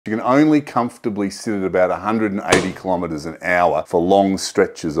You can only comfortably sit at about 180 kilometers an hour for long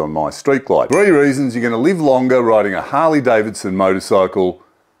stretches on my street glide. 3 reasons you're going to live longer riding a Harley Davidson motorcycle.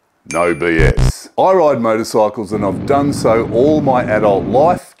 No BS. I ride motorcycles and I've done so all my adult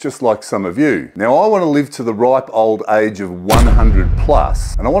life, just like some of you. Now I want to live to the ripe old age of 100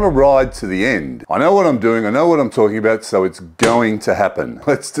 plus, and I want to ride to the end. I know what I'm doing, I know what I'm talking about, so it's going to happen.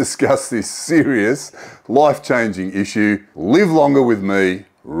 Let's discuss this serious, life-changing issue. Live longer with me,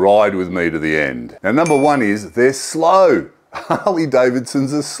 ride with me to the end. Now number 1 is they're slow. Harley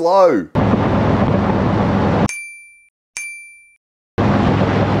Davidsons are slow.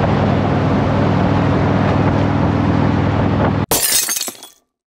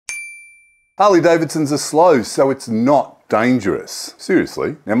 Harley Davidsons are slow, so it's not dangerous.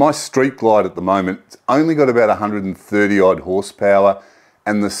 Seriously. Now my street glide at the moment, it's only got about 130 odd horsepower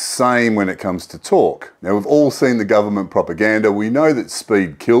and the same when it comes to torque. Now we've all seen the government propaganda. We know that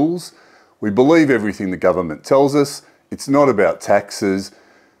speed kills. We believe everything the government tells us. It's not about taxes.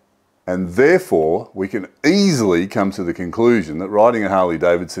 And therefore, we can easily come to the conclusion that riding a Harley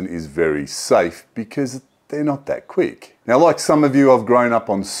Davidson is very safe because they're not that quick. Now, like some of you, I've grown up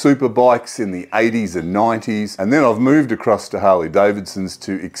on super bikes in the 80s and 90s, and then I've moved across to Harley Davidsons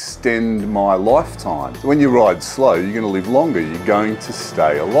to extend my lifetime. When you ride slow, you're going to live longer, you're going to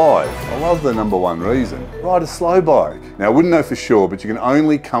stay alive. I love the number 1 reason. Ride a slow bike. Now, I wouldn't know for sure, but you can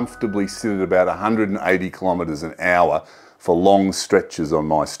only comfortably sit at about 180 kilometers an hour for long stretches on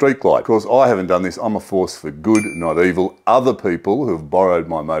my street glide. Of course, I haven't done this. I'm a force for good, not evil. Other people who have borrowed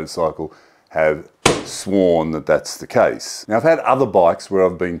my motorcycle have sworn that that's the case. Now I've had other bikes where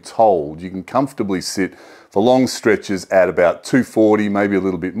I've been told you can comfortably sit for long stretches at about 240, maybe a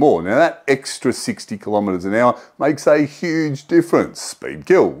little bit more. Now that extra 60 kilometers an hour makes a huge difference. Speed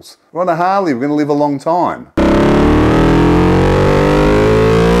kills. We're on a Harley, we're going to live a long time.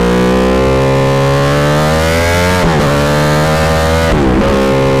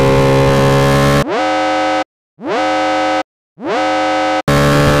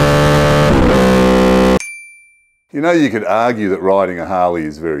 You know, you could argue that riding a Harley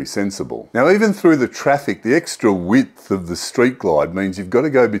is very sensible. Now, even through the traffic, the extra width of the street glide means you've got to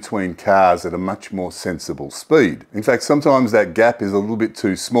go between cars at a much more sensible speed. In fact, sometimes that gap is a little bit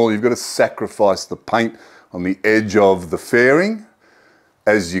too small. You've got to sacrifice the paint on the edge of the fairing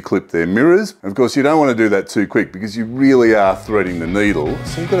as you clip their mirrors. And of course, you don't want to do that too quick because you really are threading the needle,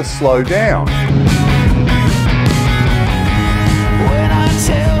 so you've got to slow down.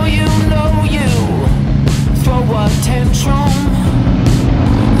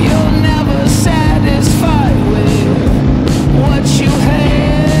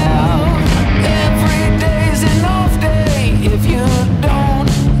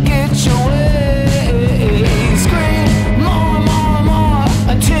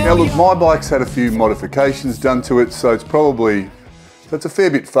 Now look, my bike's had a few modifications done to it, so it's a fair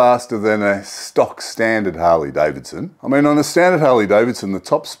bit faster than a stock standard Harley Davidson. I mean, on a standard Harley Davidson, the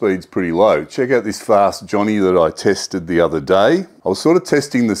top speed's pretty low. Check out this fast Johnny that I tested the other day. I was sort of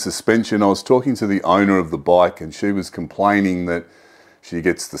testing the suspension. I was talking to the owner of the bike and she was complaining that she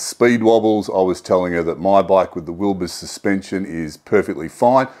gets the speed wobbles. I was telling her that my bike with the Wilbur suspension is perfectly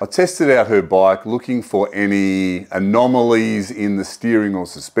fine. I tested out her bike looking for any anomalies in the steering or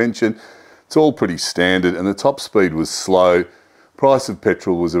suspension. It's all pretty standard and the top speed was slow. Price of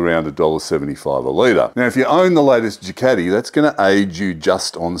petrol was around $1.75 a litre. Now, if you own the latest Ducati, that's going to aid you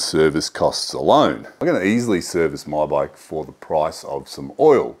just on service costs alone. I'm going to easily service my bike for the price of some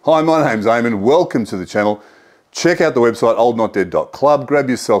oil. Hi, my name's Eamon. Welcome to the channel. Check out the website oldnotdead.club. Grab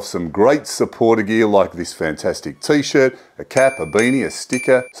yourself some great supporter gear like this fantastic t-shirt, a cap, a beanie, a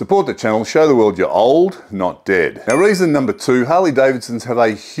sticker. Support the channel, show the world you're old, not dead. Now, reason number 2, Harley Davidsons have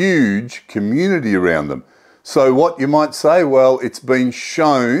a huge community around them. So what you might say, well, it's been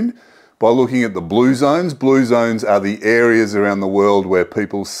shown by looking at the blue zones. Blue zones are the areas around the world where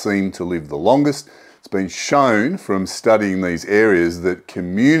people seem to live the longest. It's been shown from studying these areas that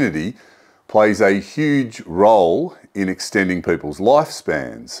community plays a huge role in extending people's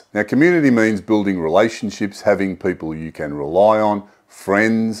lifespans. Now, community means building relationships, having people you can rely on,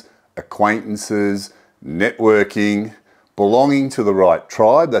 friends, acquaintances, networking, belonging to the right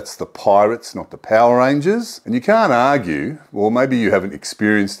tribe. That's the pirates, not the Power Rangers. And you can't argue, well, maybe you haven't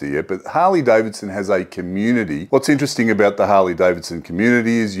experienced it yet, but Harley Davidson has a community. What's interesting about the Harley Davidson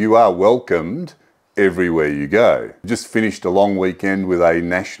community is you are welcomed everywhere you go. Just finished a long weekend with a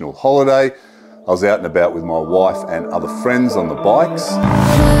national holiday. I was out and about with my wife and other friends on the bikes.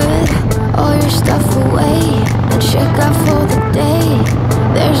 Put all your stuff away and check out for the day.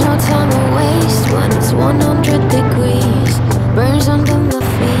 There's no time to waste when it's 100 degrees. Burns under my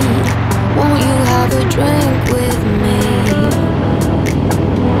feet.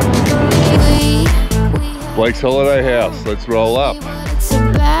 Blake's Holiday House, let's roll up. It's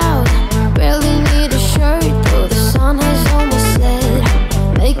about, barely need a shirt, though the sun has almost set.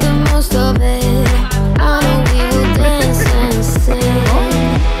 Make the most of it. I know we will dance and sing.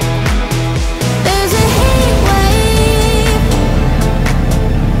 There's a heat wave.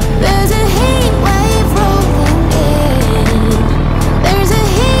 There's a heat wave rolling in. There's a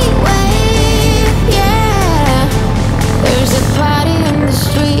heat wave, yeah. There's a party in the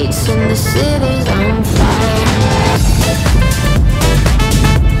streets and the city's on fire.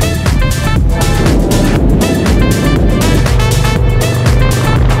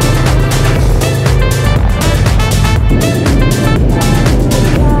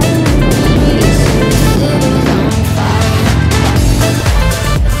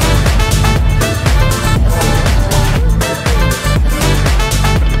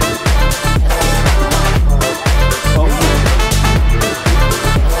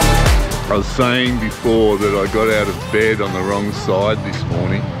 I was saying before that I got out of bed on the wrong side this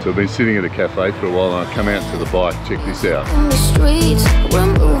morning. So I've been sitting at a cafe for a while and I come out to the bike. Check this out. On the streets, we're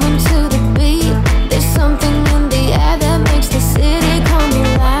moving to the beat. There's something in the air that makes the city come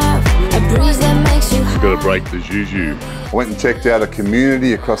alive. A breeze that makes you high. Got to break the juju. I went and checked out a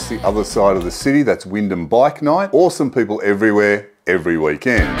community across the other side of the city. That's Wyndham Bike Night. Awesome people everywhere, every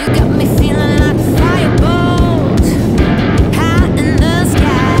weekend. You got me feeling like a firebolt, high in the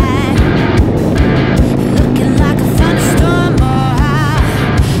sky. Looking like a thunderstorm, oh,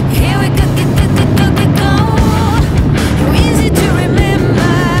 here we go, go. You're easy to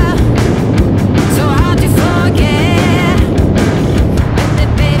remember, so hard to forget. But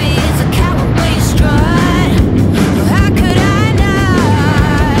baby, it's a coward way you strut. How could I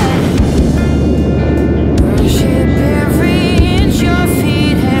not worship every inch your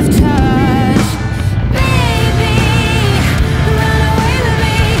feet have touched? Baby, run away with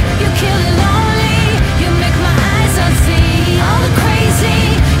me. You kill it lonely. You make my eyes unsee. All the crazy.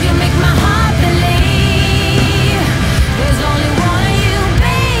 You make my heart believe there's only one of you,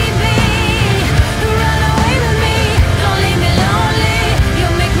 baby. Run away with me. Don't leave me lonely. You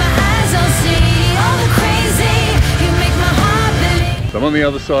make my eyes unsee. All the crazy. You make my heart believe. So I'm on the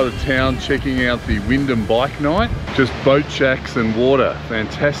other side of town checking out the Wyndham Bike Night. Just boat shacks and water.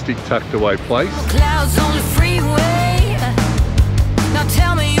 Fantastic tucked away place. Clouds on the freeway. Now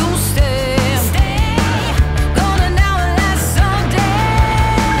tell me you'll stay. Gonna now and last someday.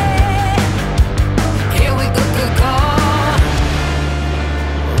 Here we go, go, go.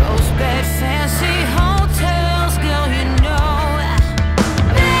 Rose bed, fancy hotels, girl, you know.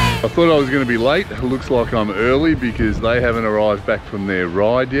 I thought I was going to be late. It looks like I'm early because they haven't arrived back from their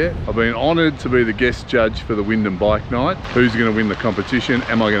ride yet. I've been honoured to be the guest judge for the Wyndham Bike Night. Who's going to win the competition?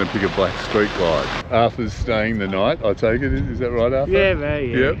 Am I going to pick a black street glide? Arthur's staying the night, I take it. Is that right, Arthur? Yeah, mate.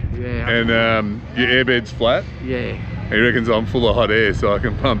 Yeah. Yep. Yeah. And your airbed's flat? Yeah. He reckons I'm full of hot air so I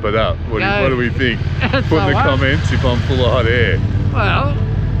can pump it up. What do we think? That's Put in the all right. comments if I'm full of hot air. Well,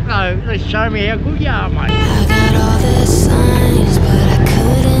 no, let's show me how good you are, mate. I got all the signs, but I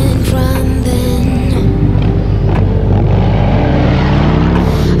couldn't run then.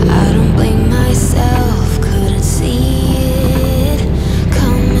 I don't blame myself, couldn't see it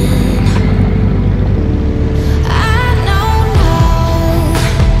coming. I know now,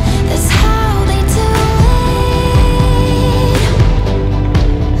 that's how they do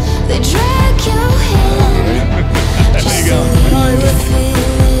it. They drag you in, just so you're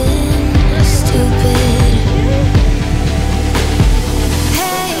feeling stupid.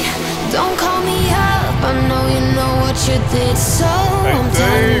 Hey, don't call me up, I know you know what you did, so I'm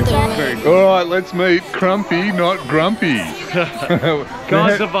telling the ring. All right, let's meet Crumpy, not Grumpy.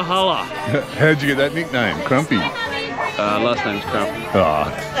 Guys of Valhalla. How'd you get that nickname, Crumpy? Last name's Crumpy.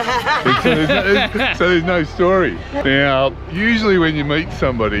 So there's no story. Now, usually when you meet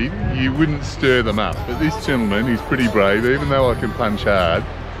somebody, you wouldn't stir them up. But this gentleman, he's pretty brave, even though I can punch hard.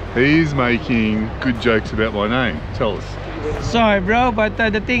 He's making good jokes about my name. Tell us. Sorry, bro, but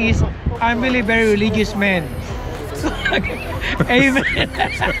the thing is, I'm really very religious man. Amen. He's a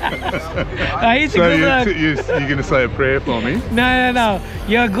So good vlog. you're going to say a prayer for me? No.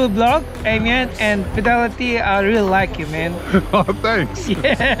 You're a good vlog, amen. And Fidelity, I really like you, man. Oh, thanks.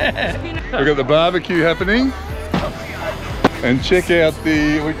 Yeah. We've got the barbecue happening. And check out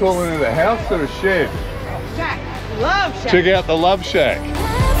the, we calling it a house or a shed? Love shack. Check out the Love Shack.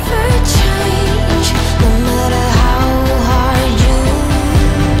 Never change, no matter how hard you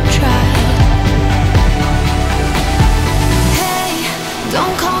try. Hey,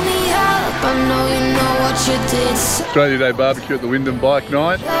 don't call me up, I know you know what you did, so Australia Day barbecue at the Wyndham Bike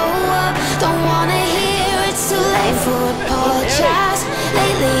Night. don't wanna hear it's too late for apologize.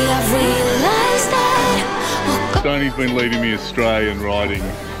 Lately I've realized that Stoney's been leading me astray and riding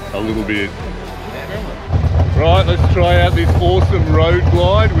a little bit. Right, let's try out this awesome road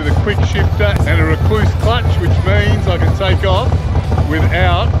glide with a quick shifter and a recluse clutch, which means I can take off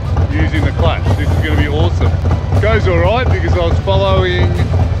without using the clutch. This is going to be awesome. Goes all right because I was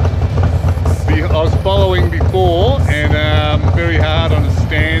following before, and very hard on a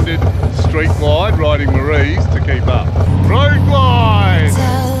standard street glide riding Marie's to keep up. Road glide!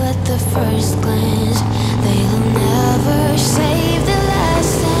 Tell at the first glance they'll never save the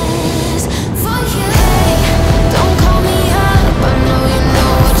last dance for you. Hey, don't call me up, I know you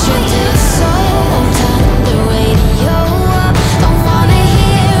know what you did, so don't turn the radio up. Don't wanna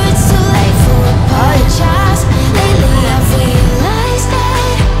hear it's too late for apologize. Lately I've realized that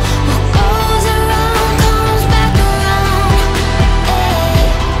what goes around comes back around.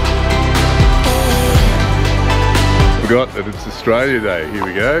 Forgot that it's Australia Day. Here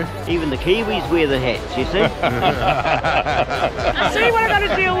we go. Even the Kiwis wear the hats, you see? See what I got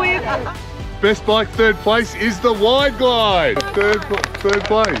to deal with? Best bike third place is the wide glide. Third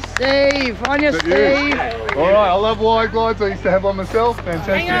place. Steve, on your Is Steve. that you? All right, I love wide glides. I used to have one myself.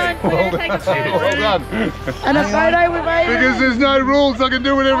 Fantastic. Hang on, we're gonna take a photo. Well done. And a photo with Ava. Because there's no rules, I can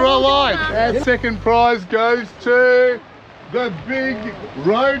do whatever I like. Second prize goes to the big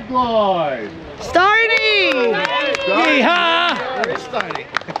road glide. Stoney!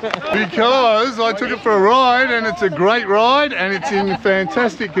 Because I took it for a ride, and it's a great ride, and it's in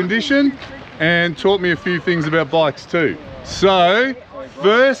fantastic condition, and taught me a few things about bikes too. So,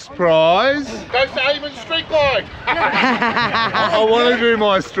 first prize goes to Eamon's street glide. I want to do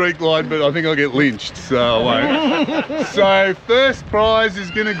my street glide, but I think I'll get lynched, so I won't. So, first prize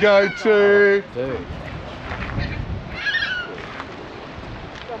is going to go to...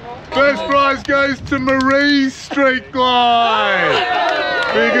 First prize goes to Marie's street glide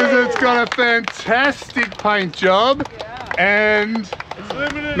because it's got a fantastic paint job and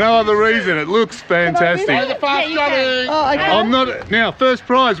no other reason. It looks fantastic. I'm not now. First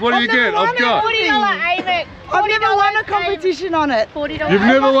prize. What do you get? I've got. I've never won a competition on it. You've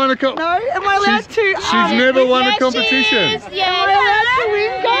never won a No, am I allowed to? She's never won a competition. Am I allowed to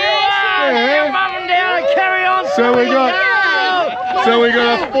win, guys? Yeah. Up and down, carry on. So we got. So we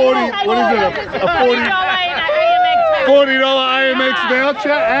got a 40. What is it? A $40 AMX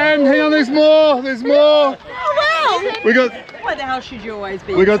voucher. And hang on, there's more. There's more. Oh, wow. We got. What the hell should you always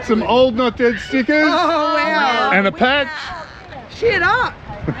be? We got some old Not Dead stickers. Oh, wow. And a patch. Shit up.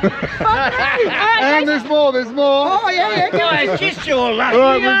 And there's more, there's more. Oh, yeah, yeah. Guys, just your luck. All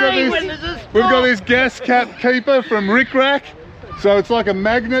right, we've got this gas cap keeper from Rick Rack. So it's like a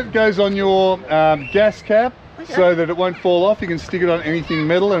magnet, goes on your gas cap so that it won't fall off. You can stick it on anything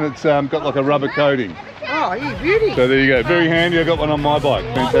metal, and it's got like a rubber coating. Oh, you beauty. So there you go, very handy. I got one on my bike,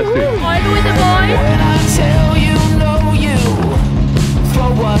 fantastic. Over with the boy. When I tell you, know you,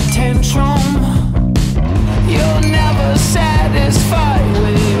 throw a tantrum. You're never satisfied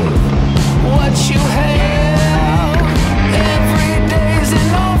with what you have. Every day's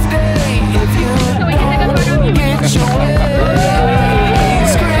an off day if you don't get your way.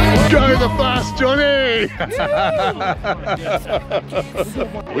 Scream. Go the fast, Johnny!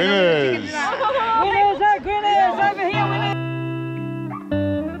 Winners! Winners, over here, winners.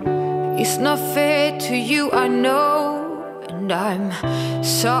 It's not fair to you, I know, and I'm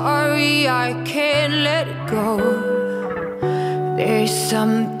sorry I can't let it go. There's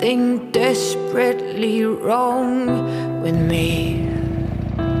something desperately wrong with me.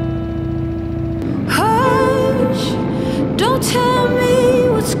 Hush, don't tell me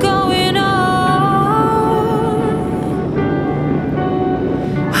what's going on.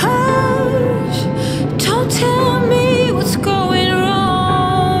 Hush, don't tell me what's going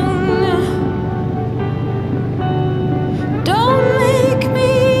wrong. Don't make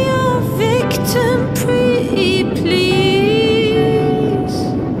me a victim, please.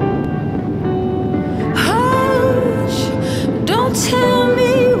 Hush, don't tell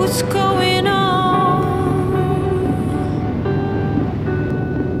me what's going on.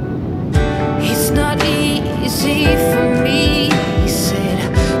 It's not easy for me, he said,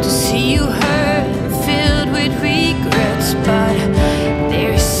 to see you hurt and filled with regrets, but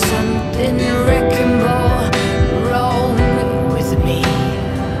there's something wreckable wrong with me.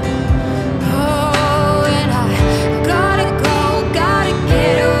 Oh, and I gotta go, gotta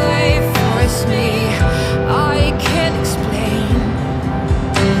get away, force me. I can't explain,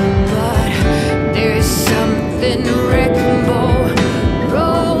 but there's something wreckable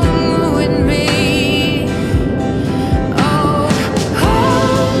wrong with me. Oh,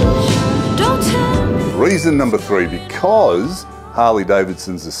 hush, don't tell me. Reason number 3, because Harley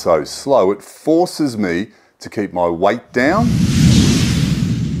Davidsons are so slow, it forces me to keep my weight down.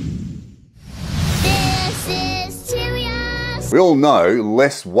 This is serious. We all know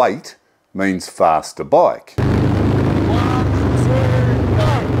less weight means faster bike.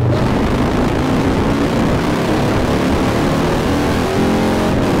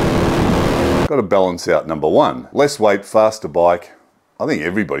 Got to balance out number one. Less weight, faster bike. I think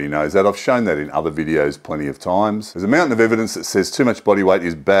everybody knows that. I've shown that in other videos plenty of times. There's a mountain of evidence that says too much body weight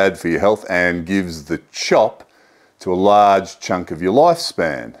is bad for your health and gives the chop to a large chunk of your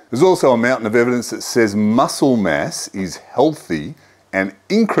lifespan. There's also a mountain of evidence that says muscle mass is healthy and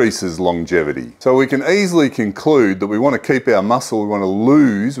increases longevity. So we can easily conclude that we want to keep our muscle, we want to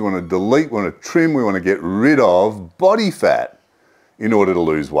lose, we want to delete, we want to trim, we want to get rid of body fat in order to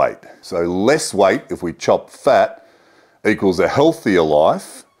lose weight. So less weight, if we chop fat, equals a healthier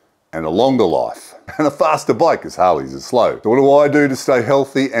life and a longer life. And a faster bike, because Harleys are slow. So what do I do to stay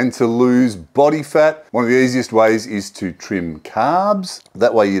healthy and to lose body fat? One of the easiest ways is to trim carbs.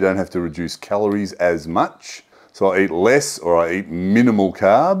 That way you don't have to reduce calories as much. So I eat less or I eat minimal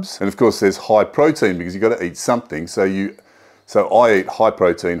carbs. And of course there's high protein because you've got to eat something. So I eat high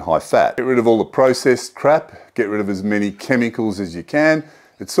protein, high fat. Get rid of all the processed crap, get rid of as many chemicals as you can.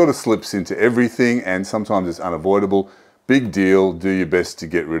 It sort of slips into everything and sometimes it's unavoidable. Big deal, do your best to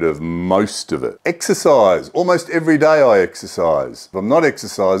get rid of most of it. Exercise, almost every day I exercise. If I'm not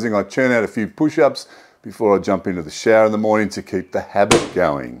exercising, I churn out a few push-ups before I jump into the shower in the morning to keep the habit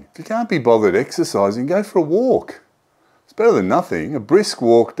going. If you can't be bothered exercising, go for a walk. It's better than nothing. A brisk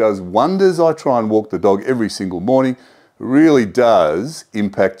walk does wonders. I try and walk the dog every single morning. Really does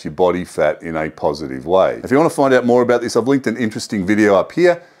impact your body fat in a positive way. If you want to find out more about this, I've linked an interesting video up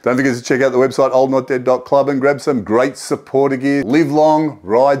here. Don't forget to check out the website oldnotdead.club and grab some great supporter gear. Live long,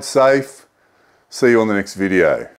 ride safe. See you on the next video.